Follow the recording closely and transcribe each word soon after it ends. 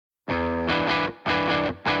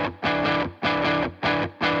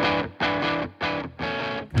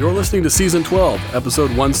You're listening to Season 12, Episode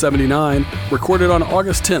 179, recorded on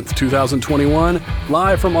August 10th, 2021,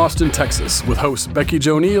 live from Austin, Texas, with hosts Becky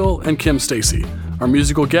Jo Neal and Kim Stacy. Our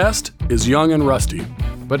musical guest is Young and Rusty.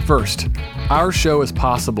 But first, our show is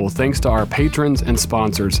possible thanks to our patrons and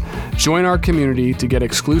sponsors. Join our community to get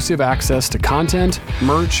exclusive access to content,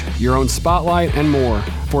 merch, your own spotlight, and more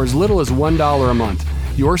for as little as $1 a month.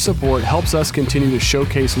 Your support helps us continue to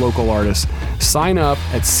showcase local artists. Sign up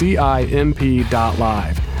at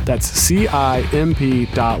CIMP.live. That's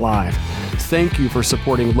CIMP.live. Thank you for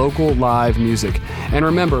supporting local live music. And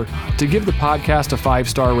remember to give the podcast a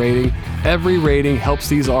 5-star rating. Every rating helps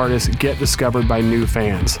these artists get discovered by new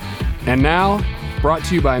fans. And now, brought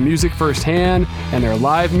to you by Music Firsthand and their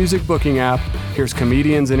live music booking app, here's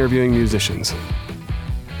Comedians Interviewing Musicians.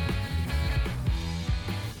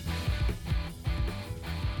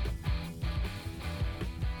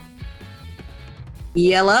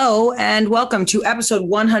 Hello, and welcome to episode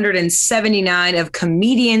 179 of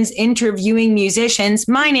Comedians Interviewing Musicians.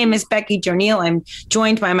 My name is Becky Jo Neal. I'm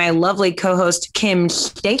joined by my lovely co-host, Kim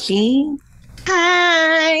Stacy.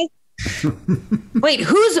 Hi. Wait,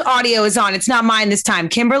 whose audio is on? It's not mine this time.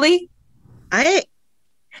 Kimberly? It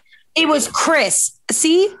was Chris.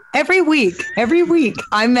 See, every week,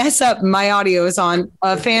 I mess up. My audio is on.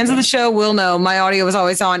 Fans of the show will know my audio is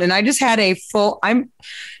always on. And I just had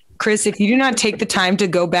Chris, if you do not take the time to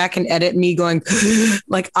go back and edit me going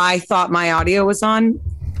like I thought my audio was on,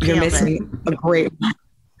 you're missing a great one.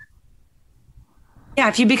 Yeah,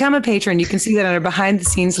 if you become a patron, you can see that under behind the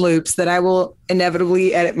scenes loops that I will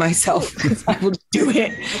inevitably edit myself because I will do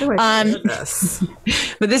it.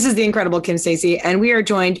 But this is the incredible Kim Stacy, and we are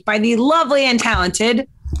joined by the lovely and talented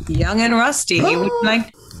Young and Rusty. Oh,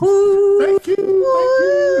 thank you.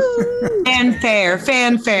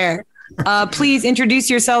 Fanfare. Please introduce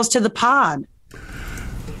yourselves to the pod.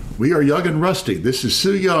 We are Young and Rusty. This is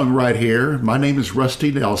Sue Young right here. My name is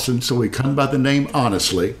Rusty Nelson, so we come by the name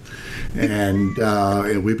honestly. And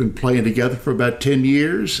we've been playing together for about 10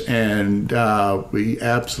 years, and we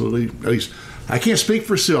absolutely, at least I can't speak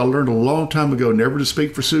for Sue. I learned a long time ago never to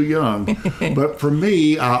speak for Sue Young. But for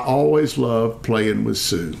me, I always loved playing with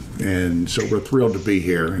Sue. And so we're thrilled to be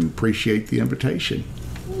here and appreciate the invitation.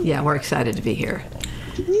 Yeah, we're excited to be here.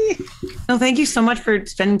 No, thank you so much for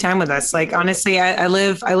spending time with us. Like, honestly, I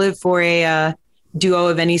live for a duo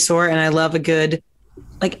of any sort, and I love a good,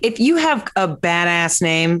 like, if you have a badass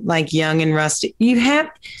name like Young and Rusty, you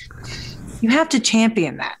have to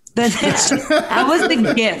champion that. That was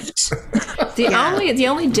the gift. The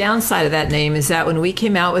only downside of that name is that when we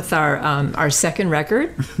came out with our second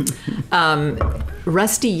record,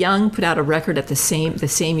 Rusty Young put out a record at the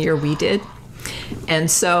same year we did.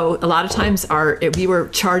 And so a lot of times we were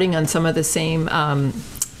charting on some of the same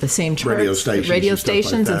charts, radio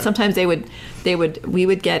stations, and sometimes we would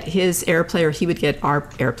get his airplay, or he would get our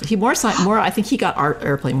airplay. More, I think he got our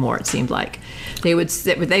airplay more. It seemed like they would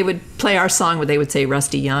play our song, but they would say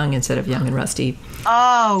Rusty Young instead of Young and Rusty.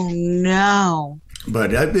 Oh no!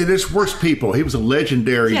 But it's worse people. He was a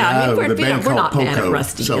legendary guy of the band called Poco.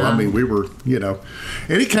 So, Young. I mean, we were,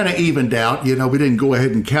 and it kind of evened out. We didn't go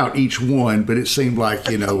ahead and count each one, but it seemed like,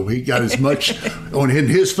 he got as much in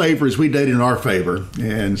his favor as we did in our favor.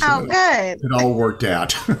 And so good. It all worked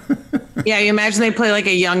out. Yeah, you imagine they play like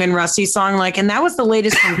a Young and Rusty song, like, and that was the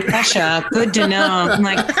latest from Kesha. Good to know. I'm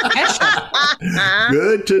like, Kesha.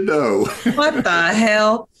 Good to know. What the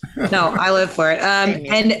hell? No, I live for it.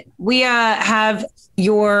 And we have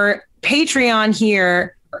your Patreon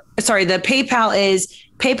here. Sorry, the PayPal is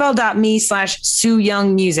paypal.me/Sue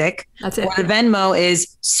Young Music. That's it. Or the Venmo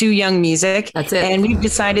is Sue Young Music. That's it. And we've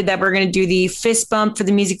decided that we're going to do the fist bump for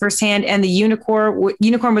the Music Firsthand and the unicorn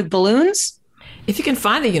with balloons. If you can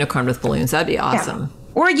find the unicorn with balloons, that'd be awesome. Yeah.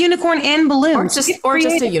 Or a unicorn and balloons. Or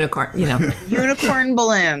just a unicorn, Unicorn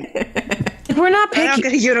balloon. If we're not picky. If I don't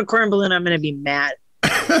get a unicorn balloon, I'm going to be mad.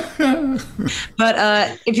 But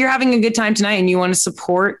if you're having a good time tonight and you want to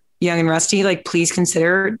support Young and Rusty, like, please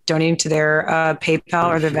consider donating to their PayPal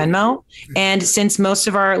or their Venmo. And since most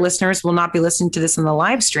of our listeners will not be listening to this on the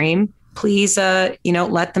live stream, please,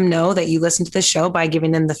 let them know that you listen to the show by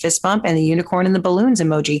giving them the fist bump and the unicorn and the balloons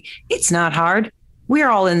emoji. It's not hard. We're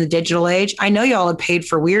all in the digital age. I know y'all have paid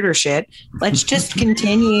for weirder shit. Let's just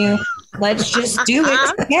continue. Let's just do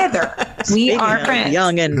it together. We are friends.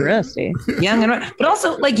 Young and Rusty. But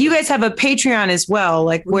also, like, you guys have a Patreon as well.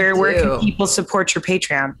 Like, where can people support your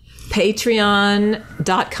Patreon?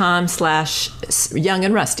 Patreon.com/Young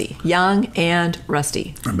and Rusty. Young and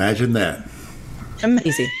Rusty. Imagine that.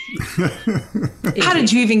 Easy. How did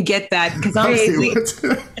you even get that? Because honestly,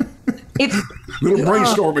 little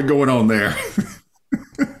brainstorming going on there.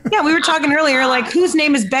 Yeah, Yeah, we were talking earlier, like, whose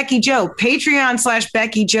name is Becky Joe?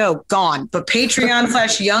 Patreon/Becky Joe, gone. But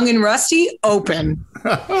Patreon/Young and Rusty, open.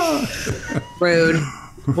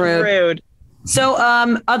 Rude. So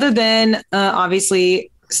other than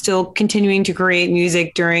obviously still continuing to create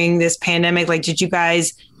music during this pandemic, like, did you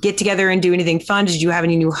guys get together and do anything fun? Did you have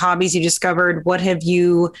any new hobbies you discovered? What have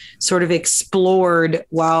you sort of explored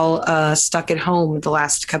while stuck at home the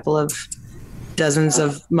last couple of dozens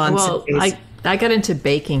of months? Well, I got into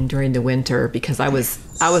baking during the winter because I was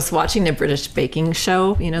watching the British baking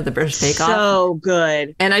show, the British Bake Off. So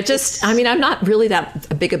good. And I'm not really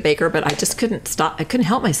that big a baker, but I just couldn't stop. I couldn't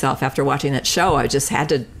help myself after watching that show. I just had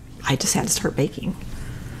to start baking.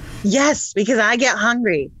 Yes, because I get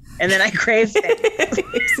hungry and then I crave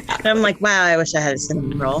it. And I'm like, wow, I wish I had a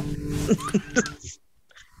cinnamon roll.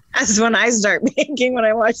 That's when I start baking, when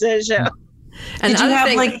I watch that show. And did you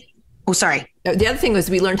have sorry. The other thing was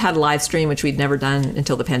we learned how to live stream, which we'd never done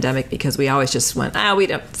until the pandemic, because we always just went,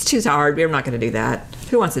 it's too hard. We're not going to do that.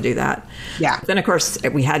 Who wants to do that? Yeah. Then, of course,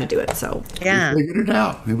 we had to do it. So yeah, we figured it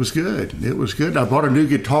out. It was good. I bought a new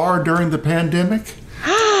guitar during the pandemic.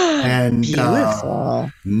 And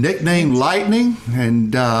nicknamed Lightning.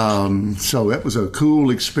 And so that was a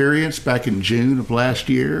cool experience back in June of last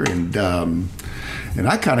year. And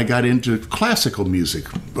I kind of got into classical music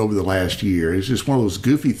over the last year. It's just one of those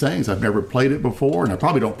goofy things. I've never played it before, and I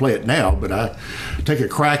probably don't play it now, but I take a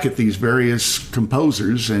crack at these various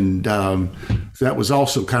composers. And that was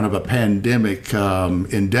also kind of a pandemic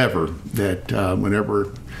endeavor that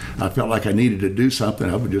whenever I felt like I needed to do something,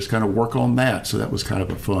 I would just kind of work on that. So that was kind of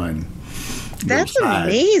a fun. That's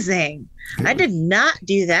amazing. Yeah. I did not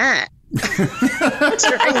do that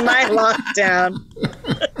during my lockdown.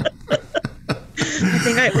 I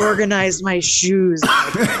think I organized my shoes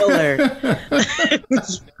by color.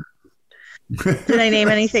 Did I name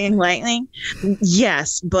anything Lightning?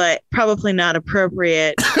 Yes, but probably not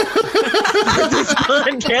appropriate.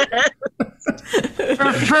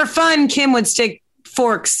 For fun, Kim would stick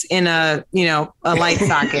forks in a light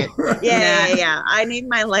socket. Yeah. I named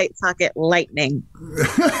my light socket Lightning.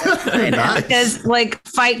 Nice. Because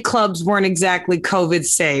fight clubs weren't exactly COVID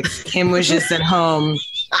safe. Kim was just at home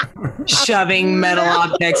shoving metal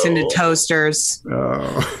objects into toasters.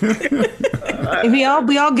 We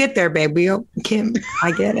all get there, babe. Kim,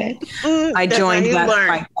 I get it. I joined that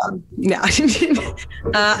fight club. No,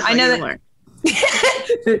 I know that.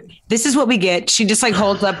 This is what we get. She just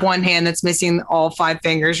holds up one hand that's missing all 5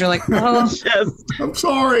 fingers. You're like, oh, I'm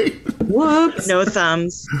sorry. Whoops. No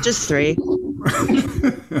thumbs, just 3.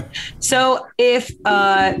 So if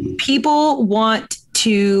people want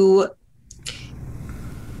to,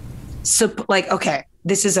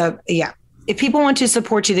 if people want to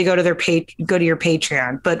support you, they go to your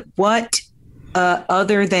Patreon. But what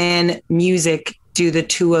other than music do the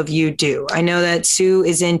two of you do? I know that Sue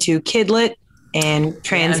is into Kidlit and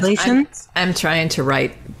translations. I'm trying to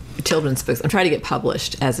write children's books. I'm trying to get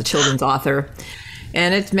published as a children's author,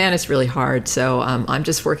 and it's really hard. So I'm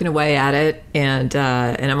just working away at it, and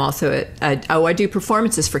I'm also I do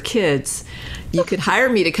performances for kids. You could hire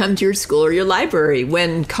me to come to your school or your library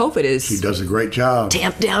when COVID is. She does a great job.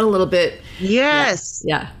 Tamped down a little bit. Yes.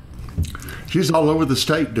 Yeah. She's all over the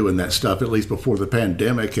state doing that stuff, at least before the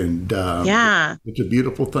pandemic, and it's a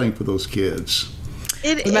beautiful thing for those kids.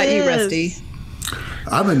 What about you, Rusty?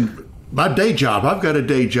 I'm in my day job. I've got a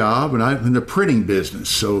day job, and I'm in the printing business.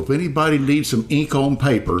 So if anybody needs some ink on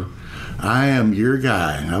paper, I am your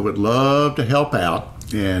guy. I would love to help out.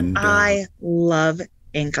 And I love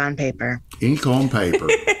ink on paper. Ink on paper.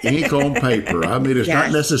 Ink on paper. I mean, it's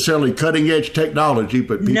not necessarily cutting edge technology,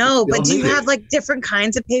 but people but do you have different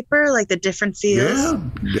kinds of paper, the different feels? Yeah,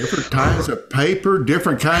 different kinds of paper,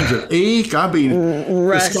 different kinds of ink. I mean,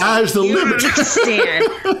 the sky's the limit. Understand?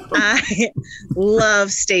 I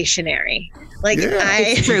love stationery.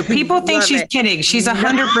 It's true. People think she's kidding. She's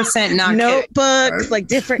 100% not notebooks, kidding.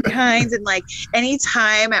 Different kinds, and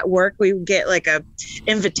anytime at work we would get a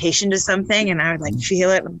invitation to something, and I would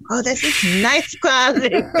feel it. Oh, this is nice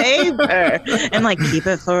quality paper, and keep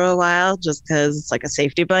it for a while just because it's a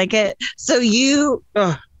safety blanket. So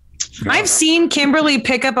I've seen Kimberly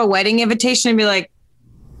pick up a wedding invitation and be like,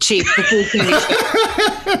 cheap. The food can be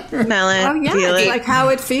cheap. Smell it. Oh, yeah. Feel it's it. how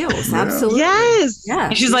it feels. Yeah. Absolutely. Yes. Yeah.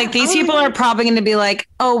 And she's like, these people are probably going to be like,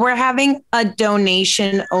 oh, we're having a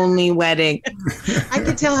donation only wedding. I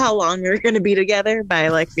could tell how long we were going to be together by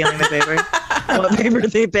feeling the paper. What paper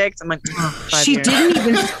they picked. I'm like, she didn't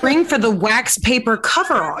even spring for the wax paper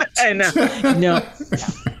cover art. I know. No.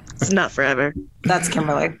 It's not forever. That's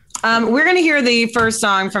Kimberly. We're going to hear the first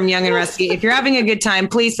song from Young and Rusty. If you're having a good time,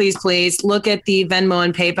 please look at the Venmo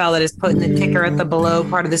and PayPal that is put in the ticker at the below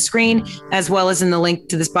part of the screen, as well as in the link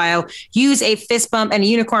to this bio. Use a fist bump and a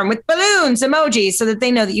unicorn with balloons emojis so that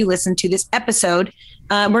they know that you listened to this episode.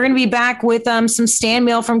 We're going to be back with some stand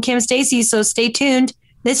mail from Kim Stacy, so stay tuned.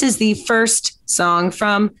 This is the first song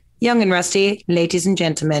from Young and Rusty, ladies and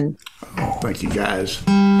gentlemen. Oh, thank you, guys.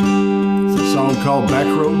 It's a song called Back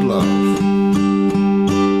Road Love.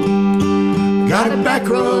 Got a back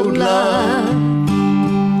road love,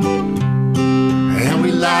 and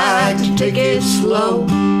we like to take it slow.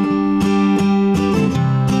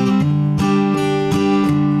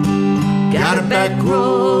 Got a back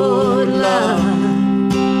road love,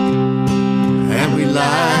 and we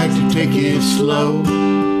like to take it slow.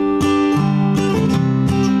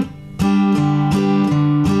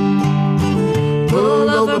 Pull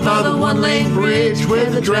over by the one-lane bridge where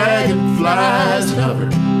the dragonflies hover.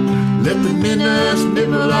 Let the minnows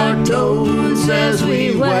nibble our toes as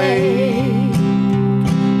we wade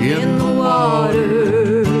in the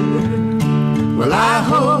water. Well, I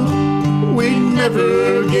hope we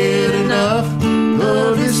never get enough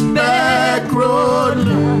of this back road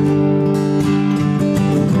love.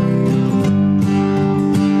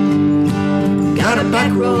 Got a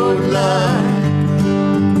back road love,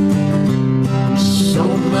 so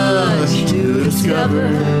much to discover.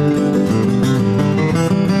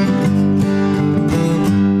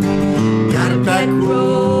 Back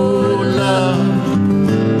road love,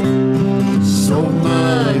 so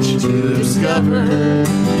much to discover.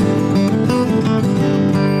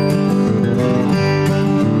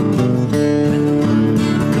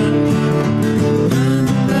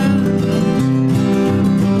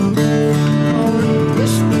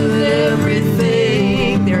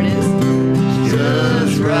 Everything, there it is,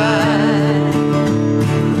 just right.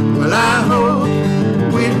 Well, I hope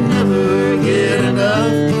we never get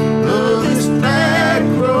enough of this back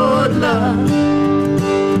road love.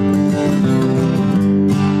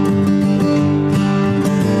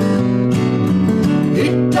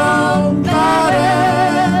 It don't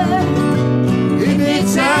matter if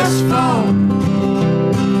it's asphalt,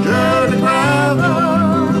 dirty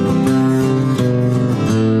gravel,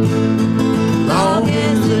 long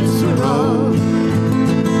as it's a road,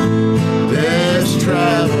 there's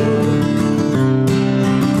travel.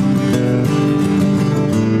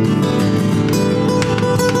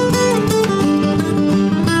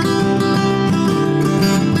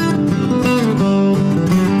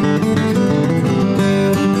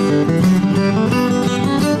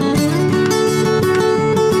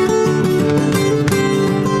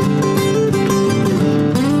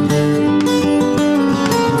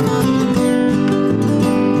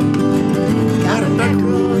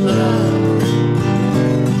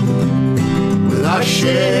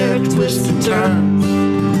 Share twists and turns.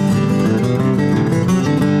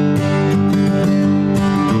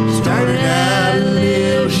 Started out a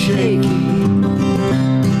little shaky,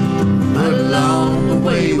 but along the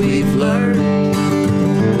way we've learned.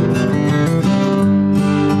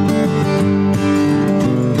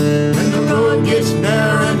 When the road gets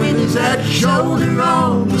narrow and when there's that shoulder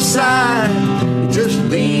on the side, you just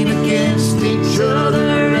lean against each other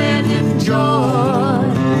and enjoy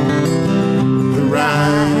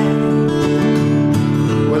ride.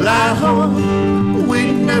 Well, I hope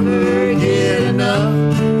we never get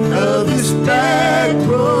enough of this back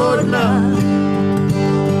road love.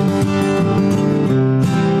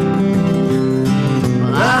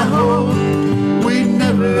 Well, I hope we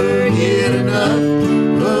never get enough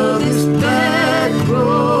of this back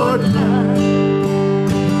road love.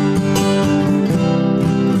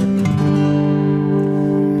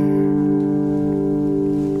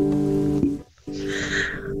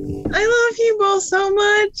 So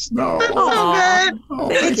much. No. That's so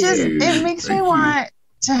good. It makes me want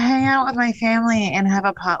to hang out with my family and have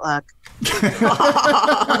a potluck. It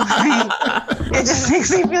just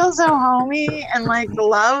makes me feel so homey and like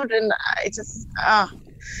loved, and I'm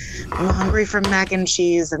hungry for mac and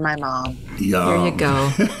cheese and my mom. Yum. There you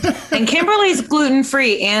go. And Kimberly's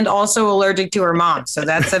gluten-free and also allergic to her mom, so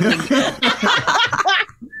that's a big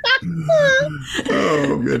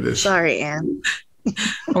Oh goodness. Sorry, Ann.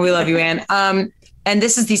 We love you, Ann. And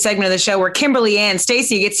this is the segment of the show where Kimberly Ann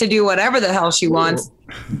Stacy gets to do whatever the hell she wants.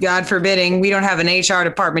 God forbidding. We don't have an HR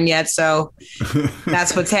department yet, so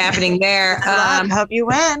that's what's happening there. Hope you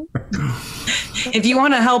win. If you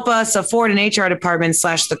want to help us afford an HR department /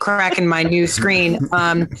 the crack in my new screen,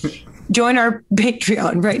 join our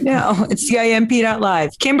Patreon right now at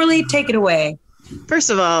CIMP.live. Kimberly, take it away. first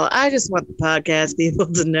of all, I just want the podcast people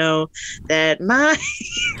to know that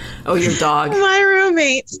your dog, my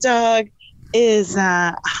roommate's dog is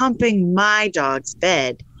humping my dog's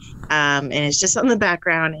bed, and it's just on the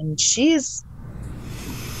background, and she's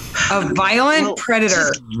a violent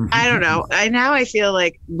predator. I don't know. Now I feel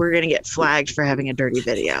like we're gonna get flagged for having a dirty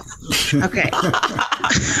video. Okay.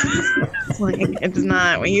 Like, it's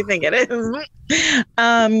not what you think it is.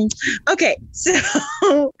 Okay,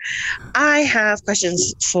 so I have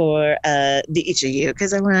questions for each of you,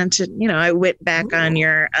 because I wanted to, I went back on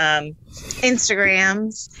your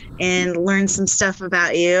Instagrams and learned some stuff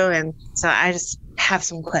about you, and so I just have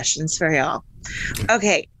some questions for y'all.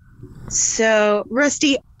 Okay. So,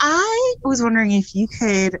 Rusty, I was wondering if you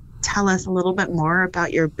could tell us a little bit more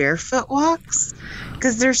about your barefoot walks,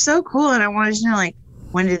 because they're so cool, and I wanted to know, like,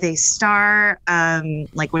 when did they start?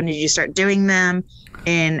 Like, when did you start doing them,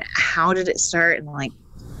 and how did it start, and like,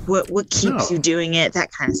 what keeps you doing it?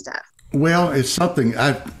 That kind of stuff. Well, it's something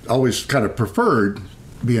I've always kind of preferred,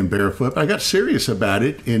 being barefoot, but I got serious about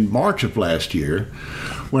it in March of last year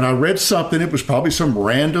when I read something. It was probably some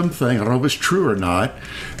random thing, I don't know if it's true or not,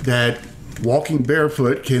 that walking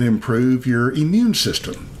barefoot can improve your immune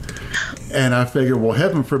system. And I figured, well,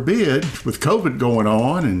 heaven forbid, with COVID going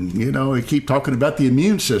on, and they keep talking about the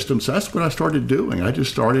immune system, so that's what I started doing. I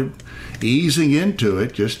just started easing into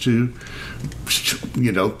it just to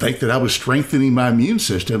think that I was strengthening my immune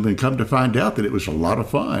system, and come to find out that it was a lot of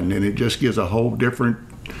fun, and it just gives a whole different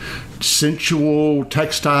sensual,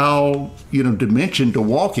 textile, dimension to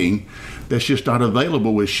walking that's just not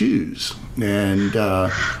available with shoes. And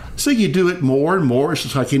so you do it more and more. It's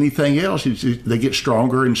just like anything else. They get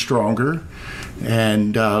stronger and stronger.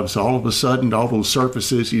 And so all of a sudden, all those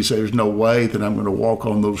surfaces, you say, there's no way that I'm going to walk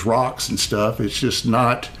on those rocks and stuff. It's just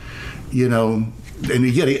not, and you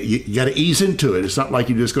got to ease into it. It's not like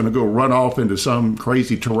you're just going to go run off into some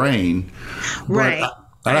crazy terrain. Right.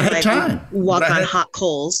 But I had time. Walk on hot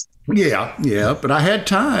coals. Yeah. But I had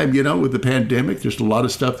time, with the pandemic. Just a lot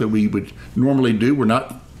of stuff that we would normally do were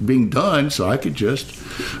not being done. So I could just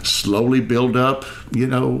slowly build up,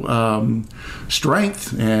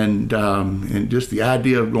 strength. And just the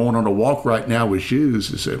idea of going on a walk right now with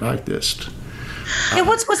shoes is like this. Yeah,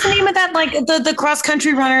 what's the name of that? Like the cross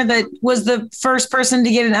country runner that was the first person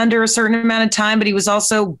to get it under a certain amount of time, but he was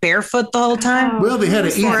also barefoot the whole time. Well, they had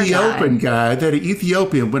an Ethiopian guy. That an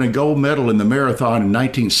Ethiopian won a gold medal in the marathon in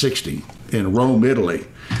 1960 in Rome, Italy,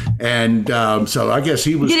 and so I guess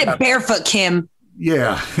he was. You did it barefoot, Kim.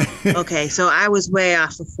 Yeah. Okay, so I was way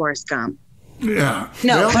off of Forrest Gump. Yeah.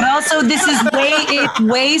 No, but also it's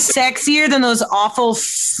way sexier than those awful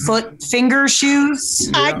foot finger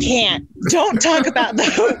shoes. I can't. Don't talk about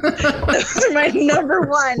those. Those are my number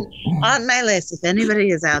one on my list. If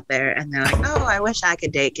anybody is out there and they're like, "Oh, I wish I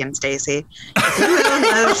could date Kim Stacy,"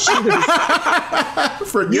 those shoes.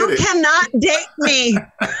 You cannot date me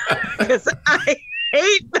because I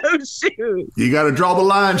hate those shoes. You got to draw the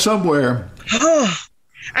line somewhere. Oh.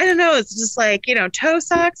 I don't know. It's just like, toe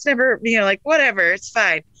socks, never, like whatever. It's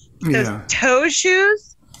fine. Because toe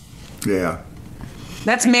shoes? Yeah.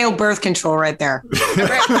 That's male birth control right there.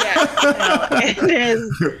 Right, yeah. It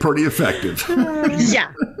is. Pretty effective.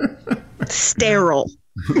 Yeah. Sterile.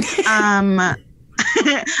 I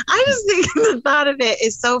just think the thought of it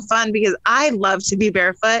is so fun because I love to be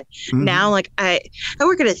barefoot. Mm-hmm. Now, like I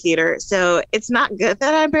work at a theater, so it's not good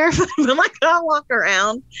that I'm barefoot, but like I'll walk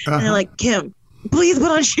around and they're like, Kim, please put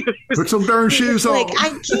on shoes. Put some darn shoes on. Like I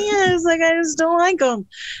can't. It's like I just don't like them.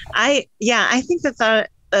 I think the thought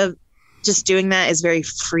of just doing that is very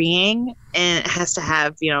freeing, and it has to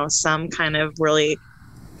have some kind of really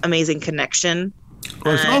amazing connection.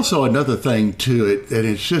 Well, there's also another thing to it, and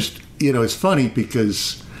it's just it's funny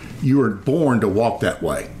because you were born to walk that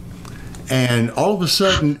way. And all of a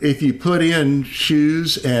sudden, if you put in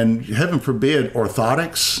shoes and, heaven forbid,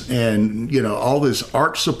 orthotics and, all this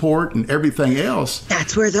arch support and everything else.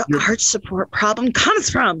 That's where the arch support problem comes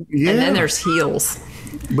from. Yeah. And then there's heels.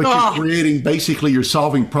 But you're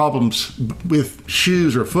solving problems with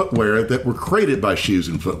shoes or footwear that were created by shoes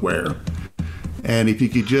and footwear. And if you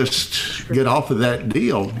could just get off of that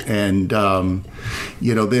deal and,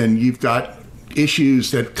 then you've got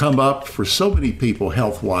issues that come up for so many people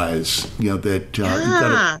health-wise,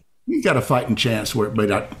 that you got a fighting chance where it may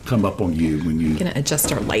not come up on you when you gonna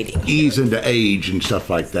adjust our lighting, ease into age and stuff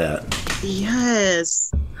like that.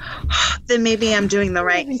 Yes. Then maybe I'm doing the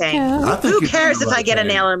right thing. Yeah. Who cares if I get a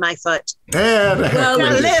nail in my foot? Yeah, well,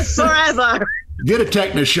 live forever. Get a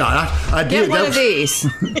tetanus shot. I did. Get one of these.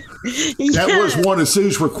 That was one of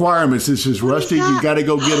Sue's requirements. This is Rusty. You got to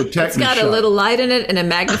go get a tetanus shot. It's got a little light in it and a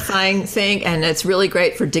magnifying thing, and it's really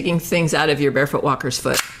great for digging things out of your barefoot walker's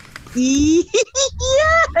foot. Yes.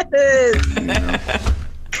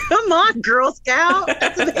 Come on, Girl Scout.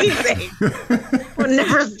 That's amazing. I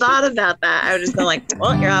never thought about that. I would just been like,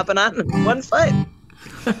 well, you're hopping on 1 foot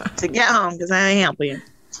to get home because I ain't helping you.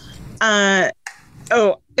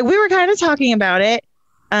 We were kind of talking about it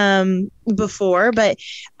before, but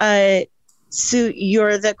Sue,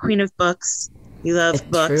 you're the queen of books. You love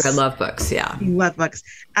books. True. I love books, yeah. You love books.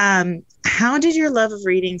 How did your love of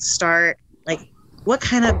reading start? Like, what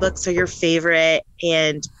kind of books are your favorite?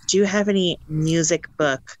 And do you have any music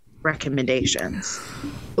book recommendations?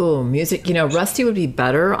 Oh, music. Rusty would be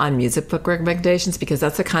better on music book recommendations because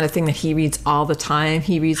that's the kind of thing that he reads all the time.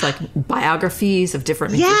 He reads like biographies of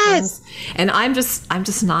different musicians. And I'm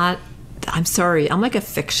just not, I'm sorry. I'm like a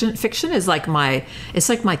fiction. Fiction is like it's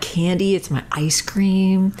like my candy. It's my ice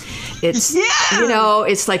cream. It's,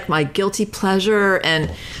 it's like my guilty pleasure.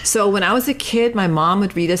 And so when I was a kid, my mom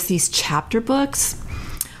would read us these chapter books.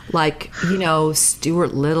 Like,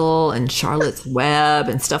 Stuart Little and Charlotte's Web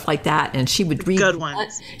and stuff like that. And she would read good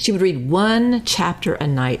ones. She would read one chapter a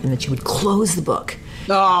night and then she would close the book.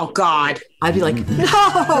 Oh, God. I'd be like, no,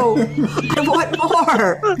 I want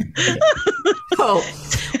more. So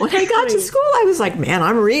when I got to school, I was like, man,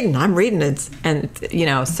 I'm reading it. And,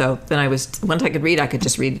 so then once I could read, I could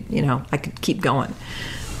just read, I could keep going.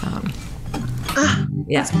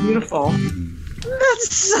 That's beautiful.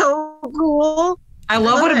 That's so cool. I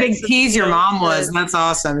love what a big tease your mom was. That's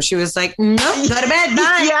awesome. She was like, nope, go to bed,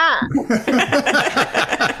 bye. Yeah.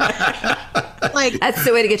 Like, that's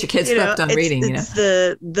the way to get your kids hooked on reading. It's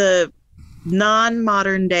the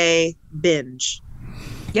non-modern day binge.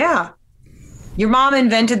 Yeah. Your mom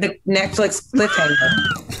invented the Netflix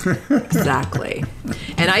cliffhanger. Exactly.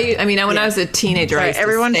 And when I was a teenager, I used to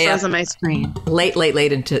everyone stay froze up on my screen late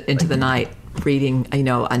into the night reading,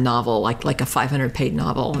 a novel, like a 500-page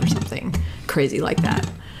novel or something crazy like that.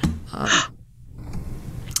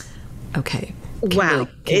 Okay. Wow.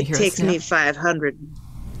 It takes me 500.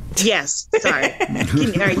 Yes. Sorry.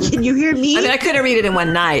 Can you hear me? I couldn't read it in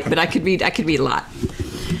one night, but I could read a lot.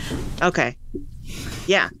 Okay.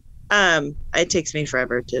 Yeah. It takes me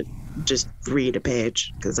forever to just read a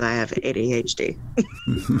page because I have ADHD.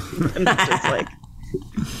 And it's just like,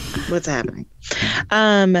 what's happening?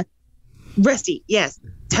 Rusty, yes.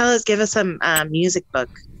 Give us some music book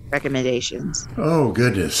recommendations. Oh,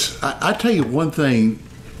 goodness. I tell you one thing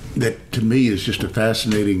that to me is just a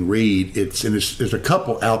fascinating read. There's a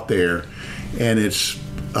couple out there, and it's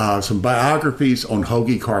some biographies on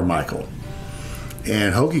Hoagy Carmichael.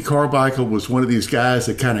 And Hoagy Carmichael was one of these guys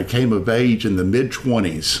that kind of came of age in the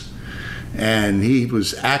mid-20s. And he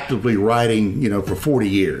was actively writing, for 40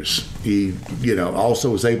 years. He, also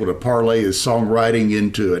was able to parlay his songwriting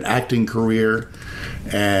into an acting career.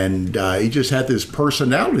 And he just had this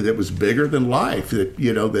personality that was bigger than life that,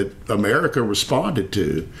 that America responded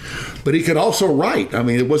to. But he could also write. I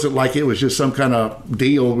mean, it wasn't like it was just some kind of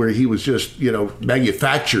deal where he was just,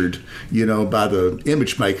 manufactured, by the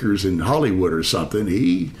image makers in Hollywood or something.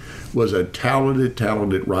 He was a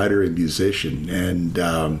talented writer and musician. And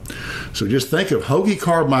so just think of Hoagy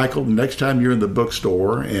Carmichael the next time you're in the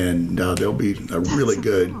bookstore, and there'll be a really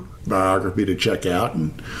good biography to check out.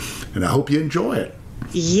 And I hope you enjoy it.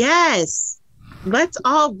 Yes. Let's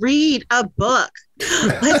all read a book.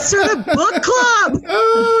 Let's start a book club.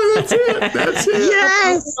 Oh, that's it.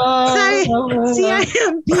 Yes.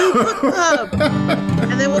 CIMP book club.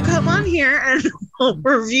 And then we'll come on here and we'll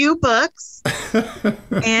review books.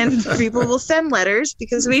 And people will send letters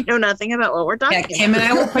because we know nothing about what we're talking about. Kim and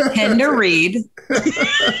I will pretend to read.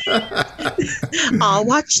 I'll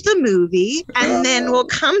watch the movie and then we'll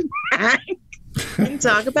come back and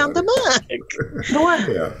talk about the book.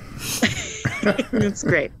 Yeah. That's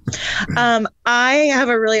great. I have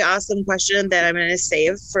a really awesome question that I'm going to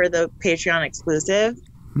save for the Patreon exclusive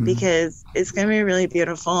because it's going to be really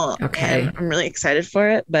beautiful. Okay. And I'm really excited for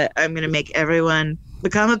it, but I'm going to make everyone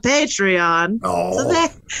become a Patreon. Oh. So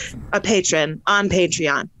a patron on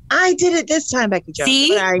Patreon. I did it this time, Becky Jones.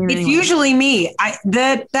 See, it's usually me.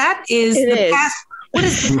 That is it the is. past. What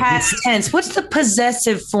is the past tense? What's the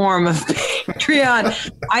possessive form of Patreon?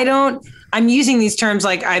 I'm using these terms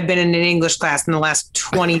like I've been in an English class in the last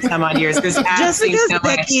 20 some odd years. Just because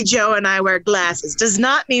Becky Joe and I wear glasses does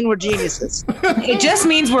not mean we're geniuses. It just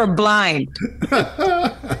means we're blind,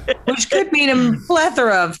 which could mean a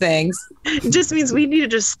plethora of things. It just means we need a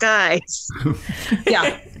disguise.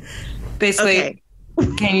 Yeah. Basically, Okay.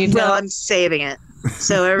 Can you tell? Well, I'm saving it.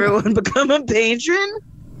 So everyone become a patron,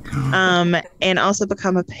 and also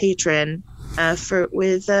become a patron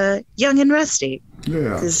with Young and Rusty.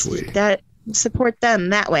 Yeah, sweet. That support them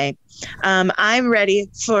that way. I'm ready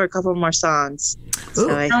for a couple more songs. Ooh,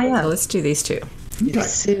 let's do these two. Okay.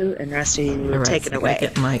 Sue and Rusty, we're taken away.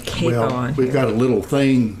 Get my cape on. We've got a little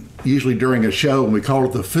thing usually during a show, and we call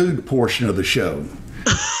it the food portion of the show.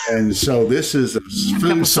 And so this is a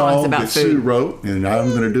food song that Sue wrote, and I'm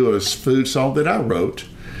going to do a food song that I wrote.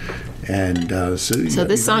 And Sue. So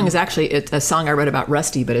this song is actually a song I wrote about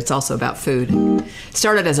Rusty, but it's also about food. It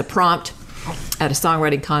started as a prompt at a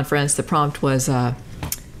songwriting conference. The prompt was a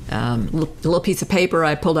little piece of paper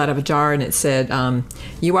I pulled out of a jar, and it said,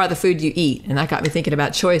 "You are the food you eat." And that got me thinking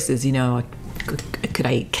about choices. You know, could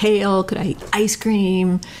I eat kale? Could I eat ice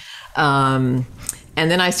cream? And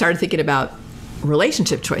then I started thinking about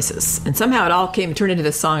relationship choices, and somehow it all turned into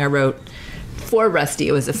this song I wrote for Rusty.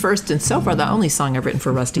 It was the first and so far the only song I've written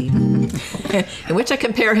for Rusty, in which I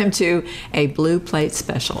compare him to a Blue Plate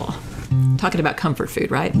special. Talking about comfort food,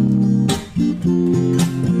 right?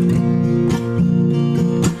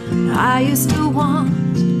 I used to want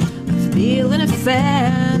a meal in a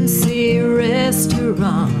fancy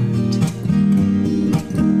restaurant,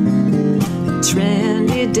 a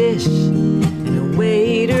trendy dish, and a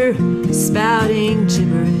waiter spouting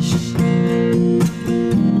gibberish.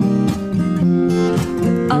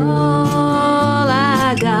 But all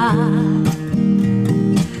I got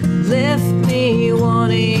left me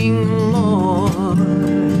wanting more,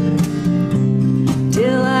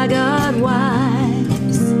 till I got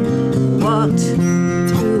wise, walked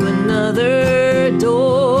through another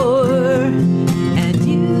door, and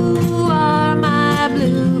you are my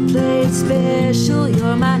Blue Plate special.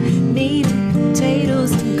 You're my meat,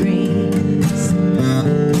 potatoes, and greens.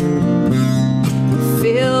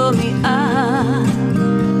 Fill me up,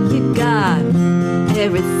 you got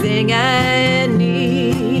everything I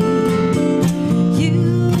need.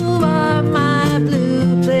 You are my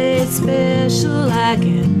Blue Plate special. I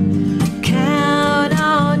can count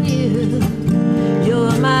on you.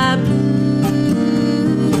 You're my Blue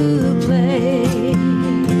Plate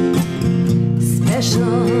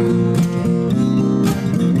special.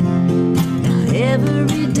 Now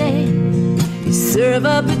every day you serve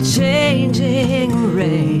up a changing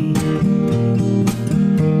array,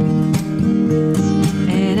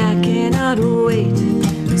 and I cannot wait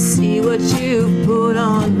to see what you put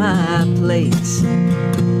on my plate.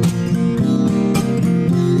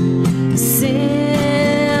 A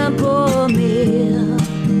simple meal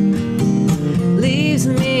leaves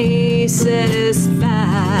me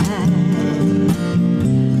satisfied.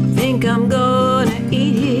 Think I'm gonna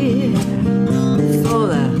eat here for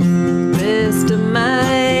the rest of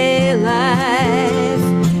my life.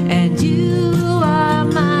 And you are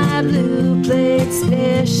my Blue Plate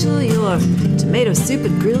special. Your tomato soup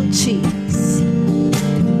and grilled cheese.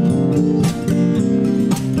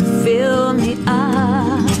 You fill me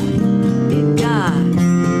up. You got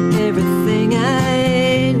everything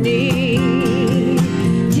I need.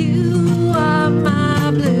 You are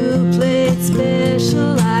my Blue Plate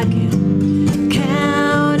special. I can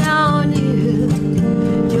count on you.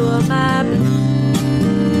 You're my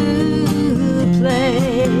Blue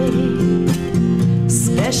Plate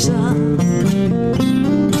special.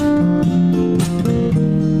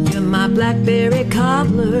 You're my blackberry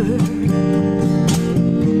cobbler,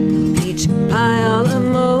 peach pie a la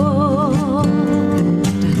mode.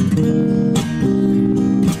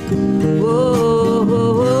 Whoa,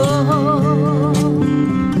 whoa, whoa.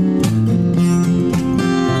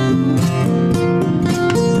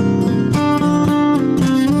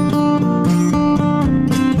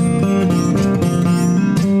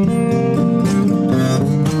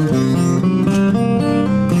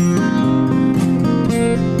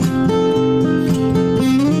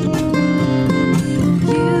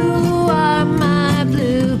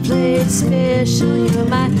 Special, you're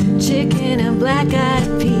my chicken and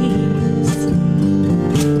black-eyed peas.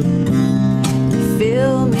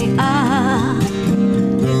 Fill me up,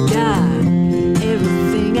 you got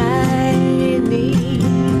everything I need.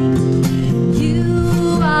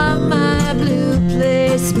 You are my Blue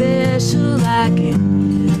Plate special. I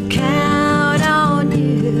can count on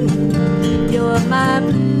you. You're my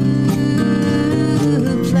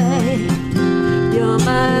Blue Plate. You're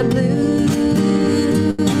my Blue.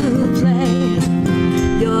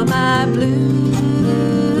 My Blue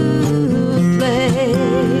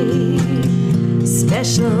Plate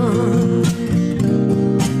special.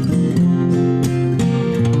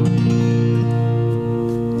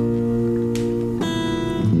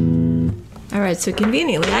 All right, so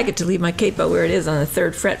conveniently, I get to leave my capo where it is on the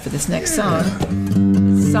 3rd fret for this next song.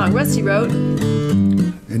 It's a song Rusty wrote.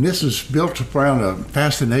 And this was built around a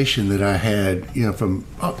fascination that I had, from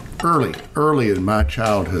early in my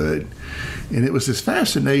childhood. And it was this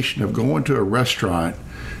fascination of going to a restaurant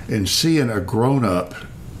and seeing a grown-up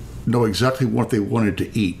know exactly what they wanted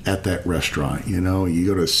to eat at that restaurant. You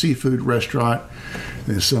go to a seafood restaurant,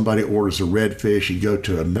 and somebody orders a redfish. You go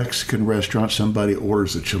to a Mexican restaurant, somebody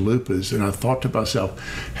orders the chalupas. And I thought to myself,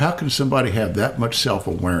 how can somebody have that much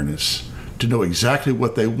self-awareness to know exactly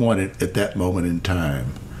what they wanted at that moment in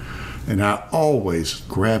time? And I always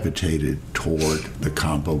gravitated toward the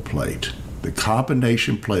combo plate. The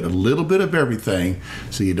combination plate, a little bit of everything,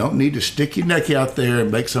 so you don't need to stick your neck out there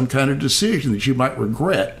and make some kind of decision that you might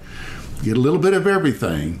regret. Get a little bit of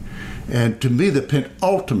everything. And to me, the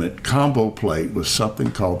penultimate combo plate was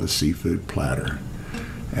something called the seafood platter.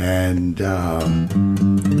 And I've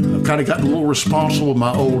kind of gotten a little responsible with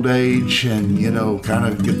my old age and, kind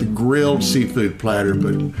of get the grilled seafood platter.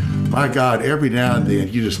 But my God, every now and then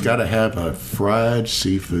you just got to have a fried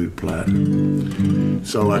seafood platter.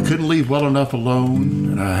 So I couldn't leave well enough alone,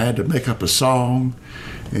 and I had to make up a song.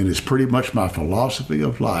 And it's pretty much my philosophy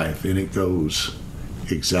of life. And it goes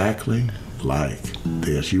exactly like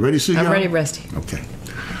this. You ready, Sue? I'm ready, Rusty. Okay.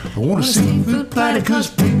 I want a seafood platter because,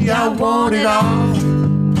 baby, I want it all.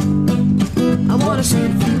 I want a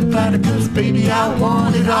seafood platter because, baby, I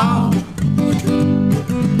want it all.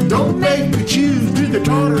 Don't make me choose between the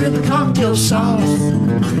tartar and the cocktail sauce.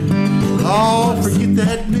 Oh, forget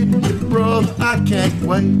that menu, brother, I can't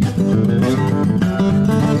wait.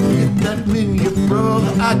 Forget that menu,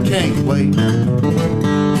 brother, I can't wait.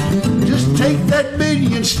 Just take that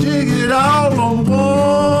menu and stick it all on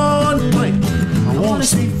one plate. I want a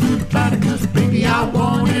seafood platter because, baby, I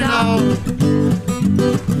want it all.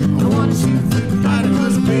 I want a seafood platter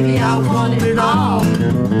because, baby, I want it all.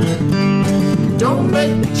 Don't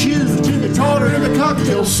make me choose between the tartar and the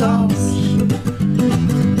cocktail sauce. You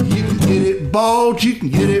can get it boiled, you can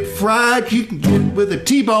get it fried, you can get it with a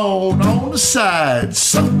T-bone on the side.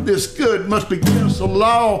 Something this good must be against the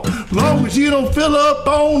law, long as you don't fill up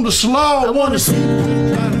on the slaw. I want a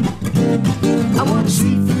seafood platter. I want a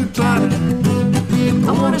seafood platter.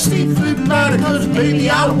 I want a seafood platter because, baby,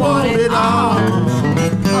 I want it all.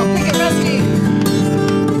 Oh, pick it, Rusty.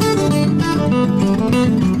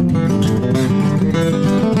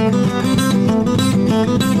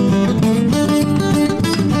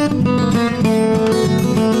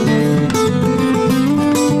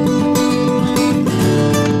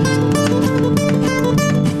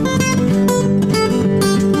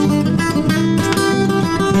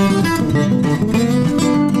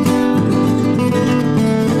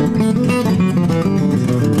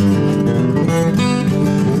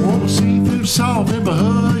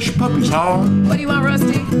 Puppy's heart. What do you want,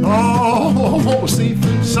 Rusty? Oh, I want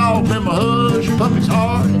seafood salt in my hush puppy's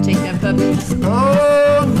heart. Take them puppies.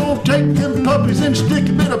 Oh, I'm gonna take them puppies and stick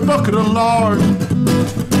them in a bucket of lard. I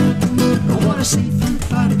want a seafood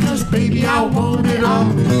platter because, baby, I want it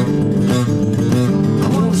all. I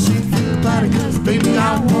want a seafood platter because, baby,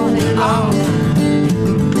 I want it all.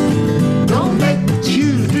 Don't make me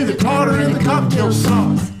choose between the tartar and the cocktail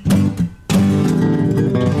sauce.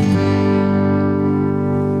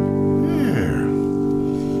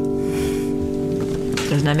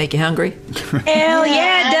 Doesn't that make you hungry? Hell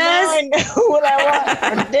yeah, it does. I know what I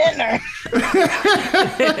want for dinner.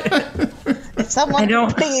 If someone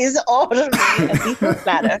please order me a seafood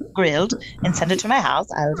platter grilled and send it to my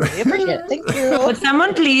house, I would really appreciate it. Thank you. Would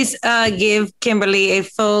someone please give Kimberly a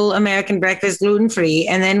full American breakfast gluten-free,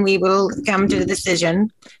 and then we will come to the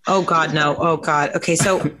decision. Oh, God, no. Oh, God. Okay,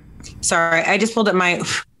 so sorry. I just pulled up my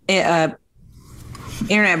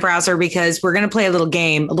internet browser because we're going to play a little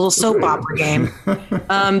game, a little soap opera game.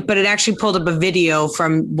 But it actually pulled up a video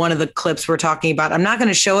from one of the clips we're talking about. I'm not going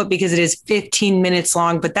to show it because it is 15 minutes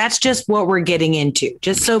long, but that's just what we're getting into.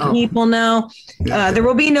 Just so people know, there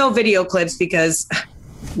will be no video clips because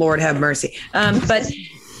Lord have mercy. But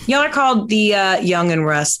y'all are called the Young and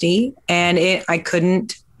Rusty, and I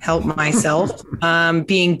couldn't help myself.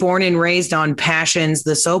 Being born and raised on Passions,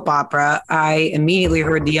 the soap opera, I immediately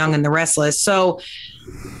heard The Young and the Restless. So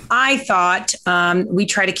I thought we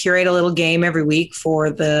try to curate a little game every week for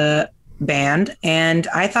the band. And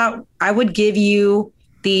I thought I would give you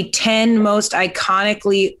the 10 most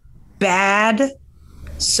iconically bad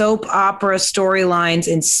soap opera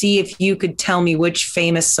storylines and see if you could tell me which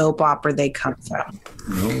famous soap opera they come from.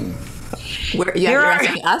 You're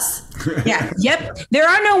asking us? Yeah. Yep. There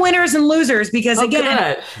are no winners and losers because,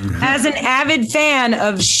 again, as an avid fan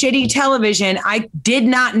of shitty television, I did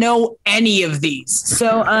not know any of these.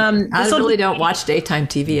 So I really don't watch daytime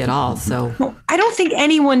TV at all. So I don't think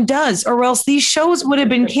anyone does, or else these shows would have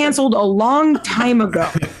been canceled a long time ago.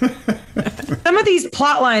 Some of these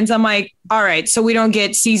plot lines, I'm like, all right, so we don't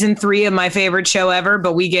get season 3 of my favorite show ever,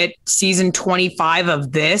 but we get season 25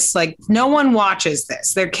 of this. Like, no one watches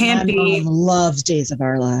this. There can't be. Mom loves Days of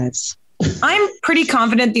Our Lives. I'm pretty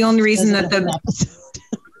confident the only reason that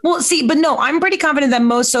I'm pretty confident that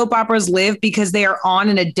most soap operas live because they are on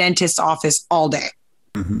in a dentist's office all day.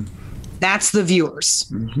 Mm-hmm. That's the viewers.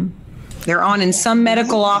 Mm-hmm. They're on in some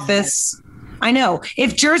medical office. I know.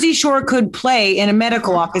 If Jersey Shore could play in a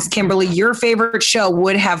medical office, Kimberly, your favorite show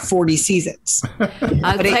would have 40 seasons.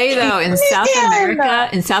 I'll tell you though, in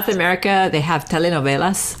South America, they have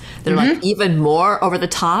telenovelas. They're like even more over the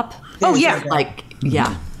top. Oh yeah. Like,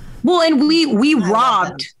 yeah. Well, and we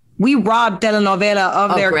robbed telenovela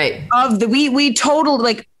of we totaled,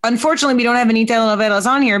 like, unfortunately we don't have any telenovelas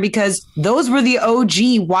on here because those were the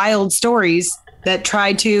OG wild stories that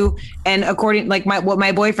tried to, and according, like, what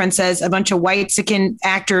my boyfriend says, a bunch of white-Mexican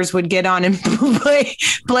actors would get on and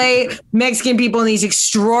play Mexican people in these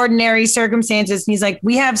extraordinary circumstances. And he's like,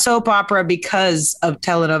 we have soap opera because of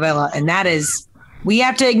telenovela. And that is, we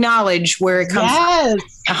have to acknowledge where it comes from.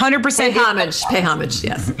 100%. Pay homage,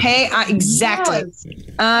 yes. Exactly.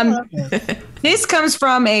 Yes. This comes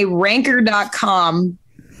from a ranker.com,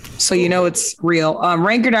 so you know it's real.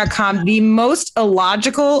 Ranker.com, the most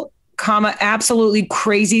illogical, absolutely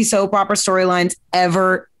crazy soap opera storylines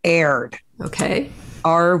ever aired. Okay.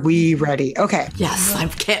 Are we ready? Okay. Yes, I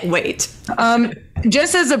can't wait.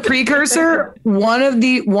 Just as a precursor, one of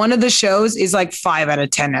the shows is like 5 out of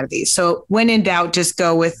 10 out of these. So when in doubt, just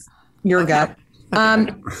go with your gut.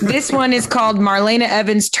 This one is called Marlena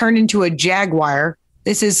Evans Turned into a Jaguar.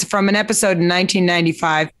 This is from an episode in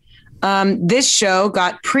 1995. This show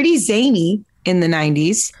got pretty zany in the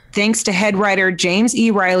 90s, thanks to head writer James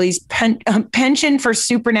E. Riley's penchant for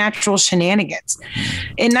supernatural shenanigans.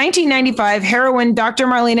 In 1995, heroine Dr.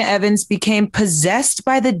 Marlena Evans became possessed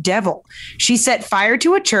by the devil. She set fire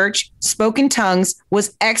to a church, spoke in tongues,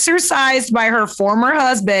 was exorcised by her former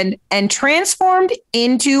husband, and transformed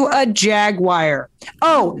into a jaguar.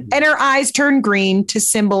 Oh, and her eyes turned green to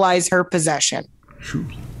symbolize her possession.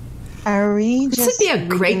 Are we just this would be a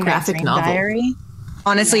great graphic novel. Diary?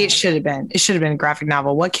 Honestly, it should have been. It should have been a graphic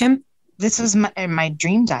novel. What, Kim? This was my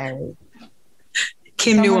dream diary.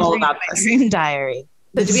 Kim knew all about this. Dream diary.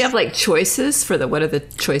 So do we have like choices for what are the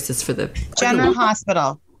choices for the General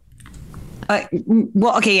Hospital?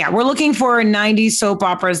 Well, okay, yeah, we're looking for 90s soap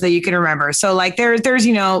operas that you can remember. So like there's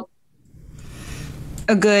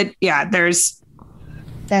there's.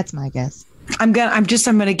 That's my guess. I'm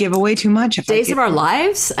gonna give away too much. Days of Our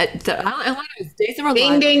Lives. Days of Our Lives.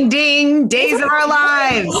 Ding, ding, ding! Days of Our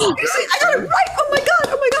Lives. I got it right. Oh my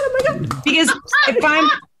god! Because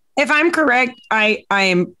if I'm correct, I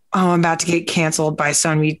am. Oh, I'm about to get canceled by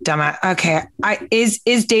so many dumb. Okay,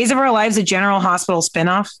 is Days of Our Lives a General Hospital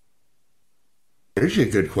spinoff? There's a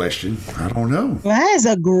good question. I don't know. That is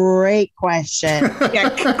a great question. Yeah,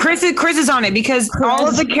 Chris is on it because all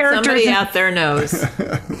of the characters. Somebody out there knows.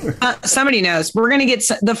 Somebody knows. We're gonna get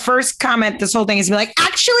the first comment. This whole thing is gonna be like,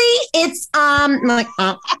 actually, it's I'm like,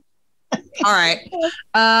 all right.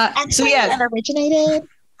 So yeah, originated.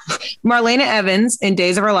 Marlena Evans in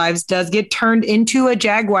Days of Our Lives does get turned into a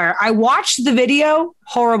jaguar. I watched the video.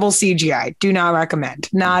 Horrible CGI. Do not recommend.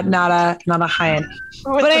 Not a high end.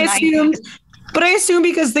 But I assumed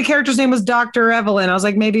because the character's name was Dr. Evelyn, I was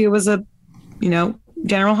like, maybe it was a,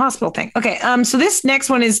 General Hospital thing. Okay. So this next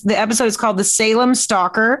one the episode is called The Salem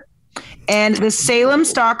Stalker, and the Salem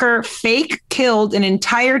Stalker fake killed an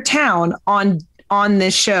entire town on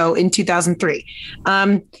this show in 2003.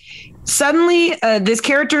 Suddenly, this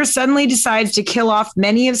character suddenly decides to kill off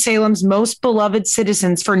many of Salem's most beloved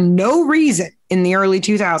citizens for no reason in the early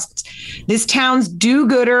 2000s. This town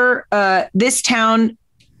do-gooder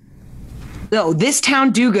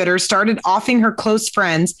started offing her close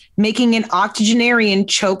friends, making an octogenarian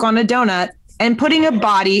choke on a donut, and putting a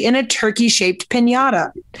body in a turkey-shaped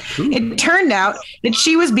piñata. It turned out that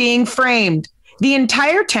she was being framed. The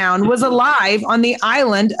entire town was alive on the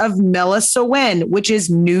island of Melisowen, which is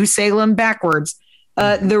New Salem backwards.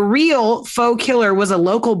 The real faux killer was a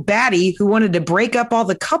local baddie who wanted to break up all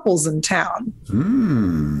the couples in town.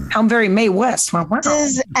 How very Mae West. Wow.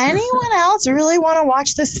 Does anyone else really want to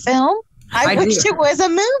watch this film? I wish it was a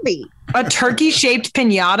movie. A turkey-shaped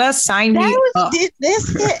piñata. Sign me up. This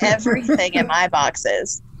hit everything in my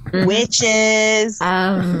boxes. witches,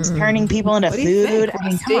 turning people into food. I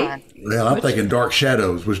mean, come on. Well, I'm thinking Dark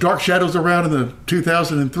Shadows. Was Dark Shadows around in the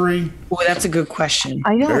 2003? Well, that's a good question.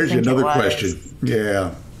 I don't There's think another it was. question.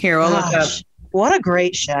 Yeah. Here, I'll look up. What a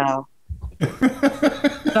great show. Dark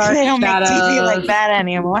They don't make TV Shadows. like that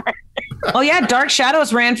anymore. Oh yeah, Dark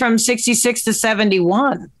Shadows ran from 66 to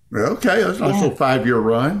 71. Okay, that's a nice little 5-year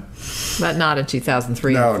run. But not in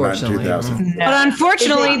 2003, No, unfortunately. not in 2000. But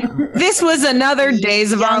unfortunately, this was another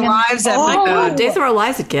Days of Our Lives episode. Days of Our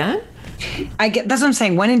Lives again? That's what I'm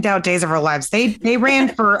saying. When in doubt, Days of Our Lives. They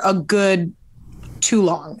ran for a good too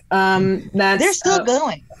long. They're still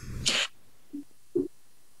going.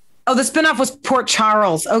 Oh, the spinoff was Port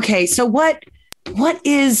Charles. Okay, so what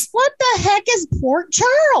is What the heck is Port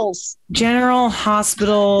Charles? General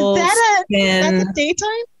Hospital? That's a daytime?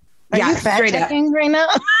 Are you fact straight up. checking right now?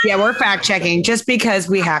 Yeah, we're fact checking just because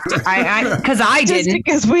we have to. Because I Just didn't.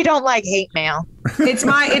 because we don't like hate mail. It's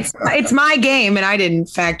my game, and I didn't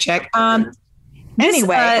fact check.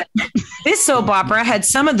 Anyway, this soap opera had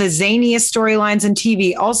some of the zaniest storylines in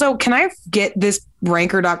TV. Also, can I get this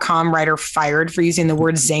Ranker.com writer fired for using the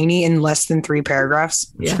word zany in less than 3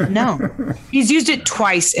 paragraphs? Yeah. No. He's used it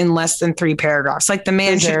twice in less than 3 paragraphs. Like the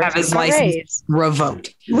man should have his license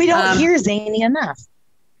revoked. We don't hear zany enough.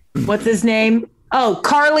 What's his name? Oh,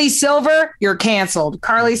 Carly Silver, you're canceled.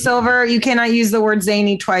 Carly Silver, you cannot use the word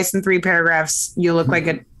zany twice in 3 paragraphs. You look like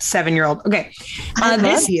a 7-year-old. Okay. I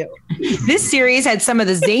love you. This series had some of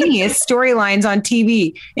the zaniest storylines on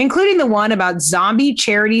TV, including the one about zombie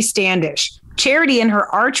Charity Standish. Charity and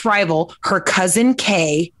her arch rival, her cousin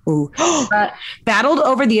Kay, battled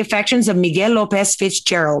over the affections of Miguel Lopez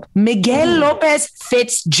Fitzgerald. Miguel Lopez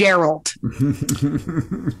Fitzgerald.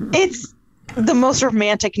 It's the most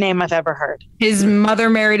romantic name I've ever heard. His mother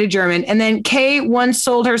married a German. And then Kay once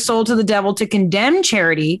sold her soul to the devil to condemn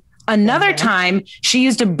Charity. Another time, she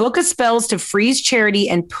used a book of spells to freeze Charity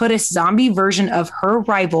and put a zombie version of her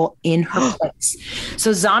rival in her place.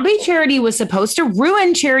 So zombie Charity was supposed to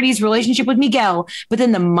ruin Charity's relationship with Miguel, but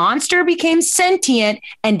then the monster became sentient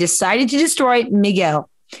and decided to destroy Miguel.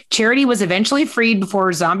 Charity was eventually freed before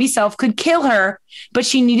her zombie self could kill her, but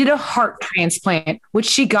she needed a heart transplant, which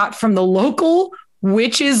she got from the local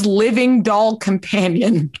witch's living doll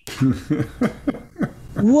companion.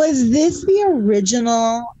 Was this the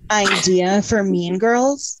original idea for Mean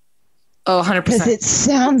Girls? Oh, 100%. Because it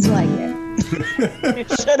sounds like it. It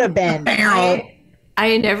should have been.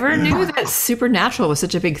 I never knew that supernatural was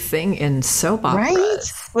such a big thing in soap operas. Right?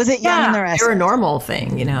 Was it Young and the Restless? They're a normal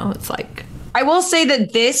thing, you know? It's like... I will say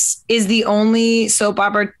that this is the only soap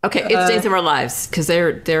opera. Okay, it's Days of Our Lives, because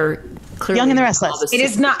they're clearly... Young and the Restless. It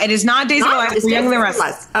is not Days of Our Lives. It's Young and the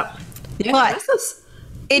Restless. Oh. But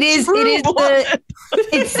it is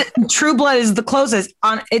True Blood is the closest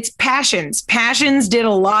on. It's Passions. Passions did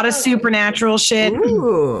a lot of supernatural shit.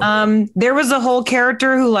 Ooh. There was a whole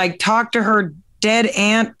character who like talked to her dead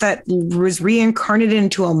aunt that was reincarnated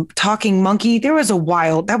into a talking monkey. That was a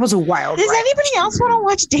wild Does ride. anybody else want to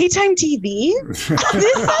watch daytime TV? This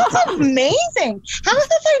sounds amazing. How have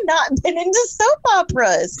I not been into soap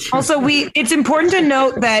operas? Also, it's important to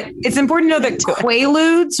note that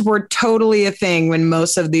Quaaludes were totally a thing when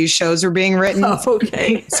most of these shows were being written. Oh,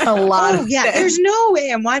 okay. It's a lot of yeah. There's no way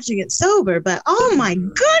I'm watching it sober, but oh my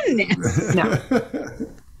goodness. No.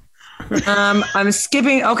 I'm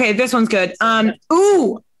skipping. Okay, this one's good.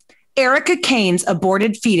 Erica Kane's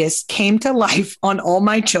aborted fetus came to life on All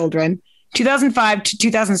My Children, 2005 to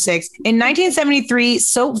 2006. In 1973,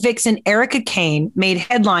 soap vixen Erica Kane made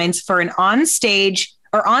headlines for an on-screen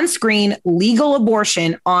legal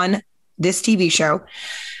abortion on this TV show.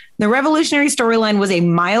 The revolutionary storyline was a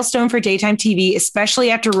milestone for daytime TV,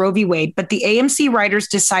 especially after Roe v. Wade, but the AMC writers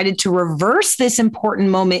decided to reverse this important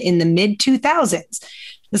moment in the mid-2000s.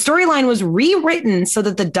 The storyline was rewritten so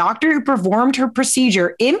that the doctor who performed her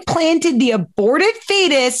procedure implanted the aborted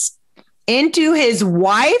fetus into his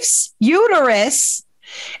wife's uterus,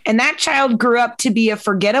 and that child grew up to be a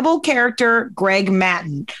forgettable character, Greg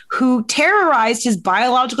Matten, who terrorized his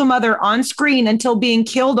biological mother on screen until being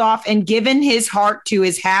killed off and given his heart to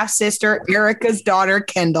his half-sister, Erica's daughter,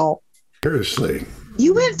 Kendall. Seriously.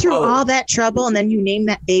 You went through all that trouble and then you named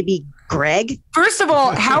that baby Greg? First of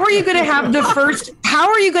all, how are you going to have the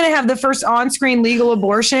first on-screen legal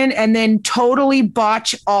abortion and then totally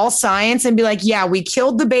botch all science and be like, yeah, we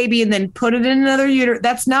killed the baby and then put it in another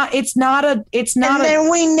uterus? And then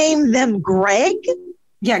we named them Greg?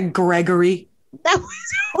 Yeah, Gregory. That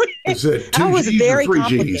was Is it 2 was Gs very or 3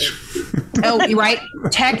 complicated. Gs? Oh, right.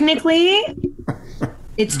 Technically,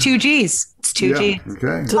 It's two G's. It's two G's.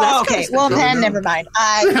 Okay. So that's okay. Well, then never mind.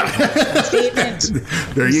 Statement.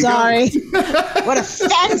 There you Sorry. What a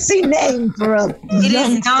fancy name for a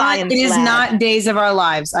young science It is lab. not Days of Our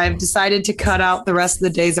Lives. I've decided to cut out the rest of the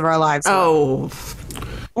Days of Our Lives. Oh.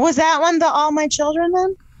 Was that one the All My Children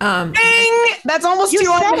then? Dang! That's almost You too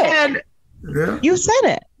on said the it. head. Yeah. You said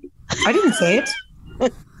it. I didn't say it.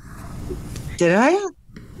 Did I?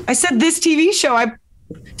 I said this TV show.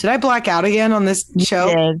 Did I black out again on this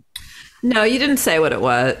show? No, you didn't say what it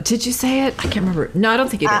was. Did you say it? I can't remember. No, I don't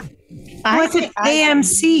think you did. What's it?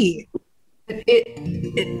 AMC.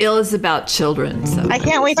 It is about children. So I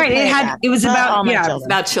can't wait to Right. play It was Not about All My it's Children.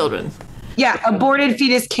 about children. Yeah, aborted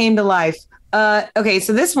fetus came to life. Okay,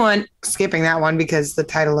 so this one, skipping that one because the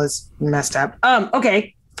title is messed up.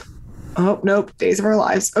 Okay. Oh, nope. Days of Our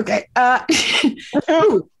Lives. Okay.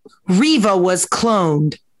 Ooh, Reva was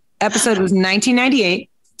cloned. Episode was 1998.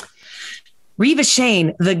 Reva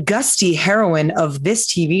Shane, the gusty heroine of this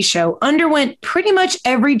TV show, underwent pretty much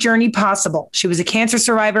every journey possible. She was a cancer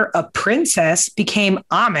survivor, a princess, became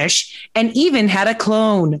Amish, and even had a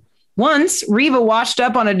clone. Once, Reva washed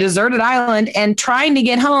up on a deserted island and, trying to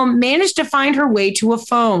get home, managed to find her way to a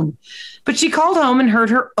phone. But she called home and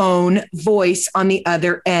heard her own voice on the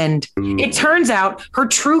other end. It turns out her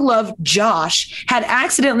true love, Josh, had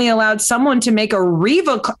accidentally allowed someone to make a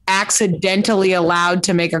Reva accidentally allowed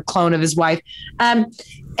to make a clone of his wife. Josh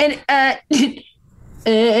had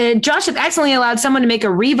accidentally allowed someone to make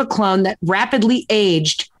a Reva clone that rapidly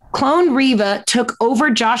aged. Clone Reva took over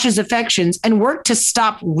Josh's affections and worked to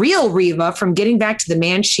stop real Reva from getting back to the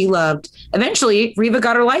man she loved. Eventually, Reva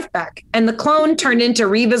got her life back, and the clone turned into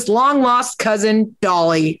Reva's long-lost cousin,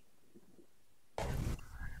 Dolly.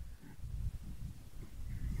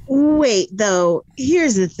 Wait, though,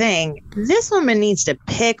 here's the thing. This woman needs to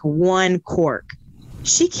pick one cork.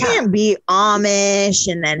 She can't be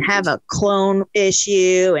Amish and then have a clone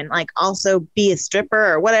issue and like also be a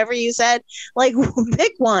stripper or whatever you said. Like,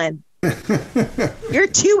 pick one. You're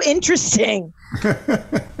too interesting.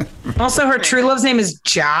 Also, her true love's name is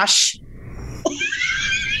Josh.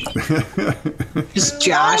 Just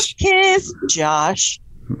Josh. Kiss Josh.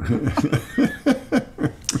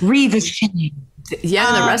 Reva Shane. Young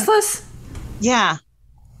and the Restless? Yeah.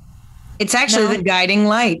 It's actually the guiding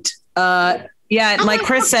light. Yeah, like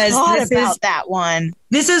Chris says, that one.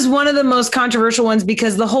 This is one of the most controversial ones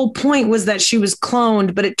because the whole point was that she was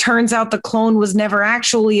cloned, but it turns out the clone was never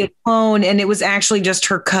actually a clone, and it was actually just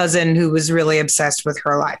her cousin who was really obsessed with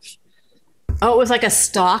her life. Oh, it was like a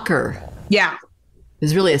stalker. Yeah. It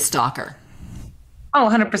was really a stalker. Oh,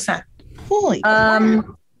 100%. Holy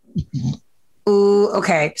Ooh,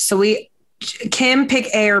 okay. So Kim, pick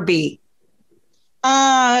A or B?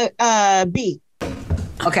 B.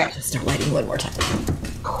 Okay. Just start writing one more time.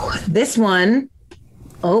 This one,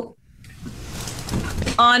 on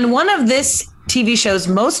one of this TV show's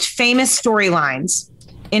most famous storylines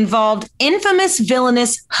involved infamous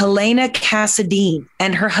villainess Helena Cassadine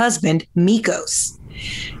and her husband, Mikos.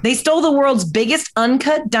 They stole the world's biggest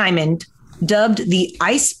uncut diamond, dubbed the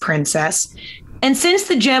Ice Princess, and since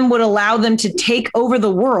the gem would allow them to take over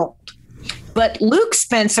the world, but Luke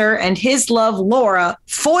Spencer and his love, Laura,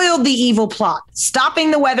 foiled the evil plot,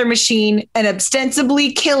 stopping the weather machine and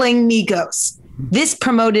ostensibly killing Mikos. This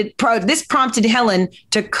prompted Helen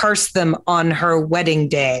to curse them on her wedding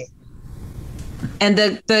day. And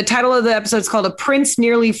the title of the episode is called A Prince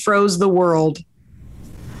Nearly Froze the World.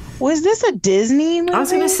 Was this a Disney movie? I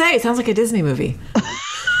was going to say, it sounds like a Disney movie.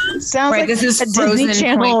 Sounds Right, like this is a Frozen Disney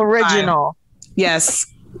Channel 0.5. original. Yes.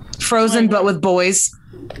 Frozen, but with boys.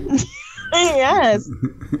 Yes.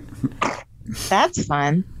 That's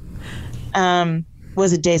fun.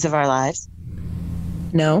 Was it Days of Our Lives?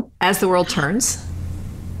 No. As the World Turns.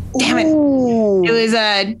 Damn it. Ooh. It was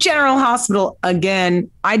General Hospital again.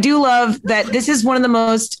 I do love that this is one of the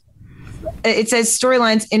most, it says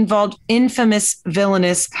storylines involved infamous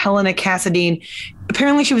villainess Helena Cassadine.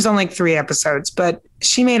 Apparently she was on like 3 episodes, but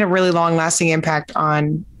she made a really long lasting impact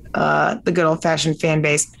on the good old fashioned fan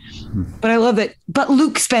base. But I love that. But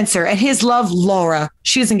Luke Spencer and his love, Laura,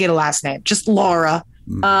 she doesn't get a last name, just Laura.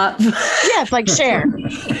 Yes, like Cher.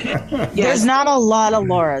 There's not a lot of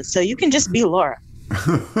Lauras, so you can just be Laura.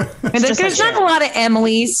 And there's not a lot of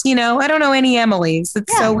Emilys, I don't know any Emilys.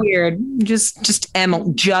 It's so weird. Just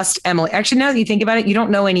Emily. Actually, now that you think about it, you don't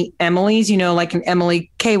know any Emilys. Like an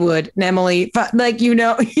Emily K. Wood, an Emily, like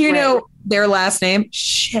know their last name.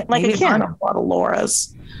 Shit, like a Kim. A lot of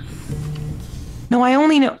Lauras. No, I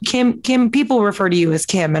only know Kim. Kim. People refer to you as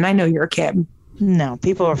Kim, and I know you're Kim. No,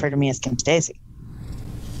 people refer to me as Kim Stacy.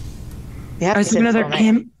 Is there another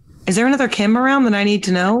Kim? Is there another Kim around that I need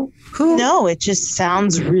to know? Who? No, it just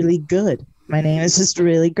sounds really good. My name is just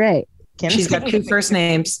really great. She's got 2 first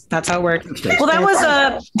names. That's how it works. Well, that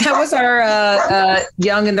was our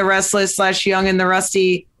Young and the Restless / Young and the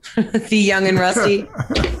Rusty, the Young and Rusty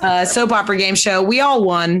soap opera game show. We all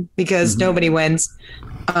won because nobody wins.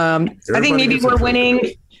 I think maybe we're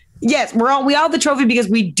winning. Yes, we all have the trophy because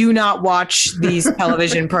we do not watch these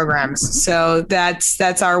television programs. So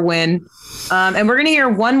that's our win. And we're going to hear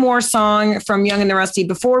one more song from Young and the Rusty.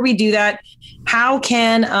 Before we do that, how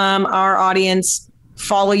can our audience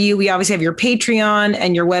follow you? We obviously have your Patreon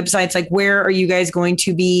and your websites. Like, where are you guys going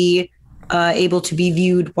to be able to be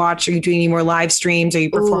viewed, watched? Are you doing any more live streams? Are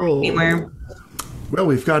you performing anywhere? Well,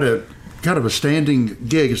 we've got a kind of a standing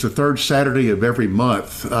gig. It's the 3rd Saturday of every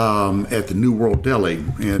month at the New World Deli.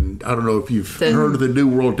 And I don't know if you've heard of the New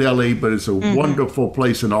World Deli, but it's a wonderful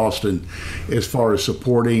place in Austin as far as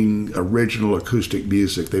supporting original acoustic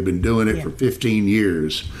music. They've been doing it for 15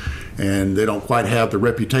 years. And they don't quite have the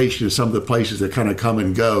reputation of some of the places that kind of come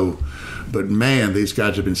and go. But man, these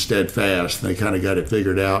guys have been steadfast. They kind of got it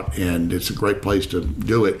figured out, and it's a great place to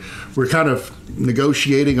do it. We're kind of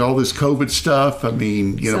negotiating all this COVID stuff. I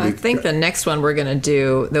mean, I think the next one we're going to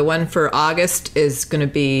do, the one for August, is going to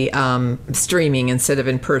be streaming instead of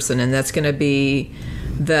in person, and that's going to be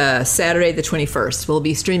the Saturday, the 21st. We'll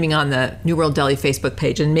be streaming on the New World Deli Facebook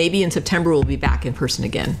page, and maybe in September we'll be back in person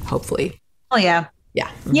again, hopefully. Oh, yeah. Yeah.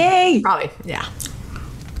 Yay. Probably. Yeah.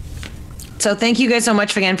 So thank you guys so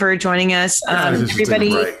much again for joining us. Everybody,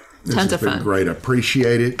 tons of fun. Great. I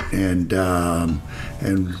appreciate it. And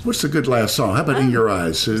what's a good last song? How about In Your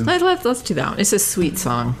Eyes, Sue? Let's do that one. It's a sweet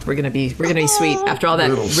song. We're gonna be sweet after all that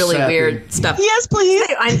really sappy. Weird stuff. Yes, please.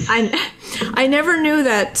 I never knew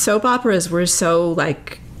that soap operas were so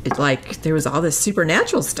like there was all this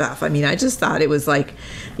supernatural stuff. I mean, I just thought it was like,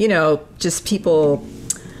 just people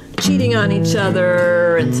cheating on each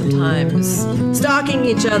other and sometimes stalking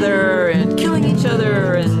each other and killing each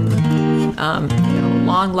other and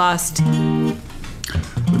long lost.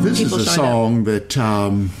 This is a song that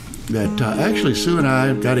actually Sue and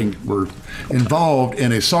I were involved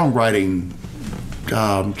in a songwriting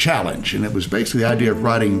challenge, and it was basically the idea of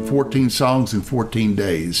writing 14 songs in 14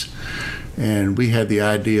 days. And we had the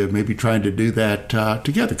idea of maybe trying to do that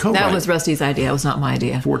together, co-write. That was Rusty's idea. It was not my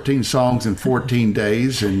idea. 14 songs in 14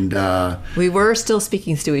 days. And we were still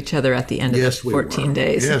speaking to each other at the end of the 14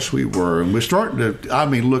 days. Yes, we were. And we're starting to,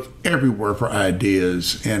 look everywhere for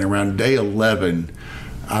ideas. And around day 11,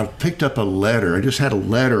 I picked up a letter. I just had a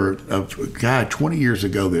letter of a guy 20 years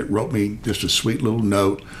ago that wrote me just a sweet little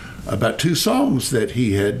note about 2 songs that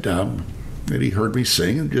he had that he heard me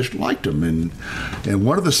sing and just liked them. And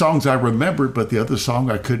one of the songs I remembered, but the other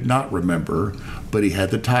song I could not remember, but he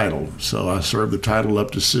had the title. So I served the title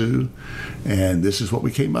up to Sue, and this is what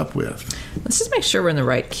we came up with. Let's just make sure we're in the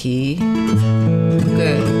right key.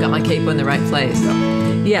 Good. Got my capo in the right place.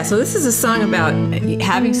 So this is a song about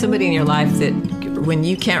having somebody in your life that when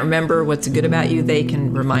you can't remember what's good about you, they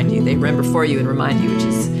can remind you. They remember for you and remind you, which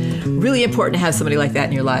is really important to have somebody like that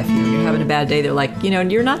in your life. You're having a bad day, they're like,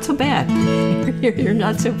 you're not so bad. You're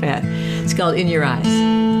not so bad. It's called In Your Eyes.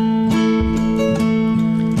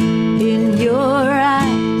 In your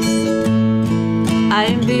eyes, I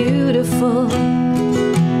am beautiful.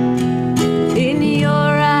 In your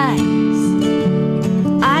eyes,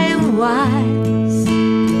 I am wise.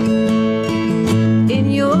 In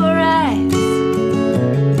your eyes,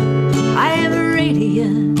 I am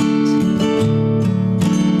radiant.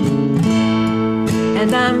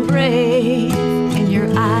 And I'm brave in your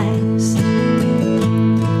eyes.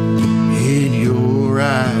 In your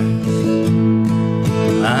eyes,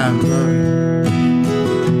 I'm loving.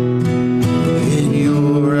 In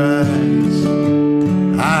your eyes,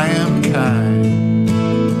 I am kind.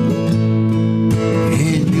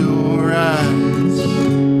 In your eyes,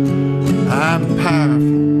 I'm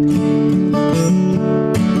powerful.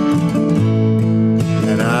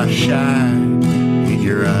 And I shine in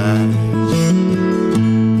your eyes.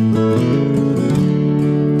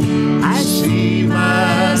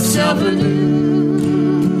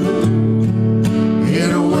 In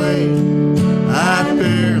a way I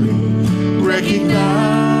barely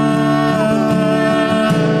recognize.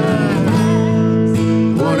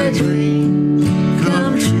 What a dream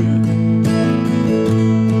come true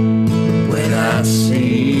when I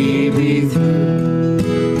see me through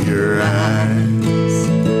your eyes.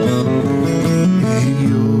 In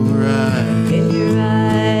your eyes, in your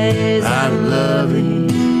eyes, I'm loving.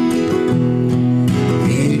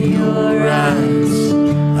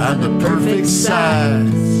 I'm the perfect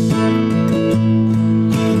size.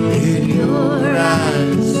 In your eyes,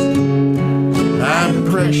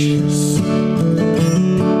 precious,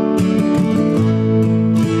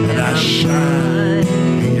 and I shine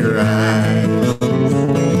in your eyes.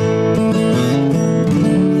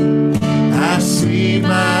 I see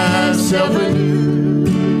myself anew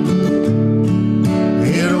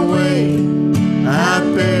in a way I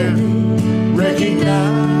barely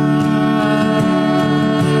recognize.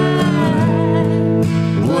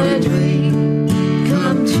 What a dream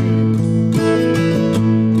come true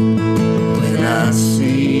when I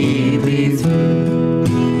see me through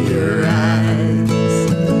your eyes.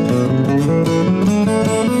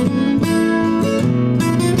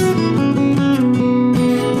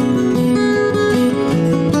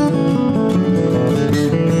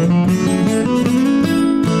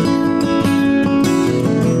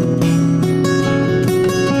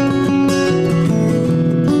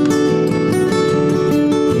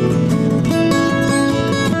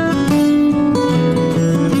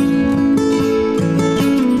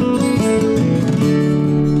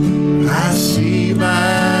 I see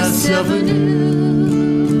myself anew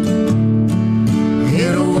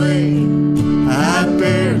in a way I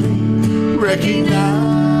barely recognize.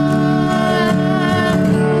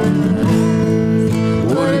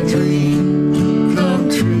 What a dream come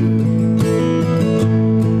true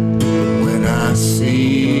when I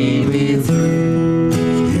see me through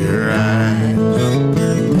your eyes.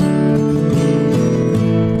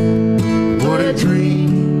 What a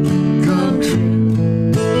dream come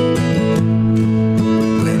true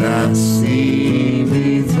when I see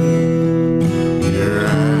me through your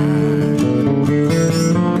eyes.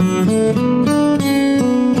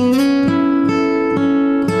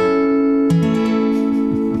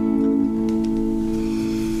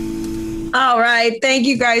 All right. Thank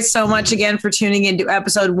you guys so much again for tuning in to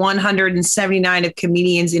episode 179 of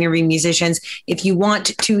Comedians Interviewing Musicians. If you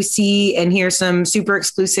want to see and hear some super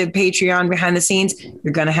exclusive Patreon behind the scenes,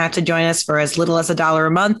 you're going to have to join us for as little as $1 a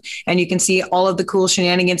month. And you can see all of the cool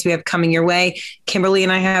shenanigans we have coming your way. Kimberly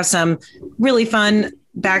and I have some really fun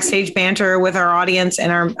backstage banter with our audience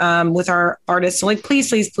and our with our artists. So like,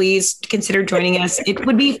 please consider joining us. It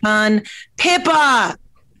would be fun. Pippa!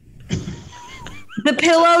 The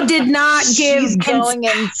pillow did not give. She's going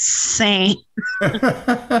insane.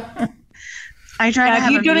 I tried to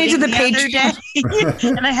have you donated to the page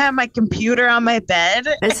and I had my computer on my bed.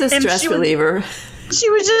 It's a stress reliever. She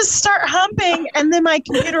would just start humping, and then my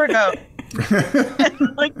computer would go.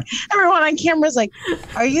 And like everyone on camera was like,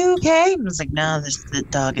 "Are you okay?" And I was like, "No, the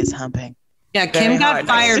dog is humping." Yeah, Kim got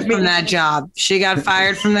fired from that job. She got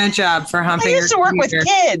fired from that job for humping. I used to work with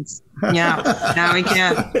kids. Yeah, now we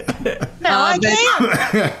can't. Now I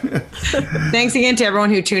can. Thanks again to everyone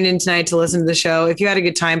who tuned in tonight to listen to the show. If you had a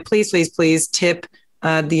good time, please tip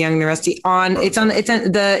the Young and the Rusty on.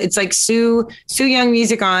 It's like Sue Young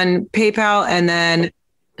Music on PayPal, and then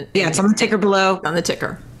it's on the ticker below. On the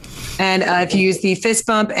ticker. And if you use the fist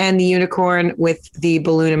bump and the unicorn with the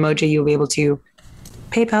balloon emoji, you'll be able to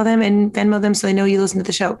PayPal them and Venmo them so they know you listen to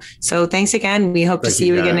the show. So thanks again. We hope to see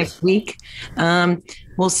you again next week.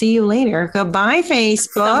 We'll see you later. Goodbye,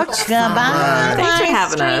 Facebook. Goodbye. Thanks for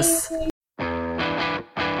having us.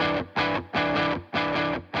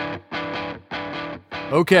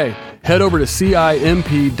 Okay, head over to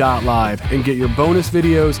CIMP.live and get your bonus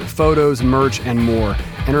videos, photos, merch, and more.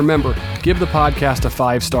 And remember, give the podcast a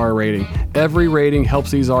 5-star rating. Every rating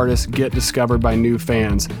helps these artists get discovered by new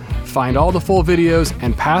fans. Find all the full videos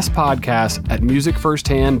and past podcasts at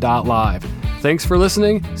musicfirsthand.live. Thanks for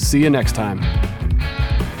listening. See you next time.